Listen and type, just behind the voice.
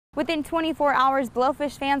Within 24 hours,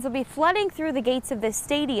 Blowfish fans will be flooding through the gates of this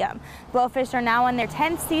stadium. Blowfish are now in their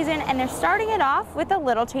 10th season, and they're starting it off with a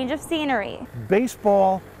little change of scenery.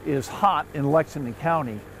 Baseball is hot in Lexington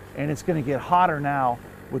County, and it's going to get hotter now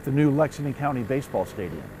with the new Lexington County Baseball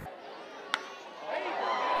Stadium.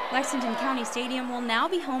 Lexington County Stadium will now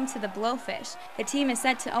be home to the Blowfish. The team is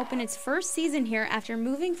set to open its first season here after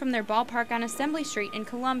moving from their ballpark on Assembly Street in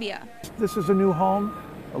Columbia. This is a new home.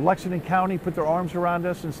 Lexington County put their arms around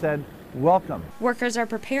us and said, welcome. Workers are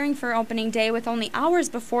preparing for opening day with only hours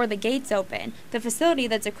before the gates open. The facility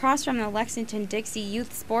that's across from the Lexington-Dixie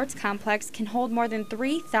Youth Sports Complex can hold more than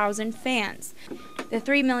 3,000 fans. The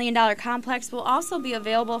 $3 million complex will also be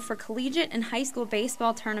available for collegiate and high school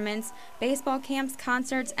baseball tournaments, baseball camps,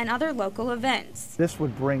 concerts, and other local events. This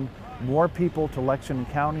would bring more people to Lexington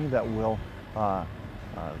County that will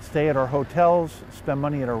stay at our hotels, spend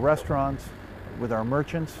money at our restaurants, with our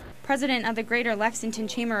merchants. President of the Greater Lexington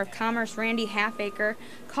Chamber of Commerce, Randy Halfacre,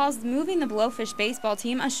 calls moving the Blowfish baseball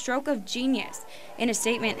team a stroke of genius. In a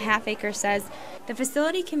statement, Halfacre says, the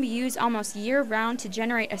facility can be used almost year-round to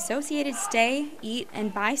generate associated stay, eat,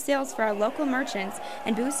 and buy sales for our local merchants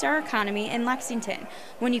and boost our economy in Lexington.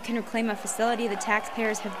 When you can reclaim a facility the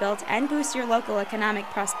taxpayers have built and boost your local economic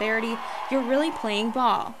prosperity, you're really playing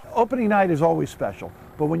ball. Opening night is always special,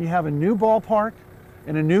 but when you have a new ballpark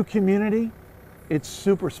in a new community, it's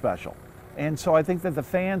super special. And so I think that the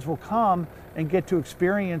fans will come and get to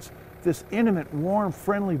experience this intimate, warm,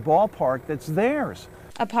 friendly ballpark that's theirs.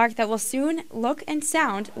 A park that will soon look and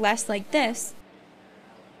sound less like this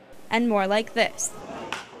and more like this.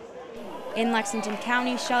 In Lexington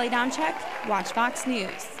County, Shelley Domchek, WACH Fox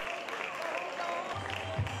News.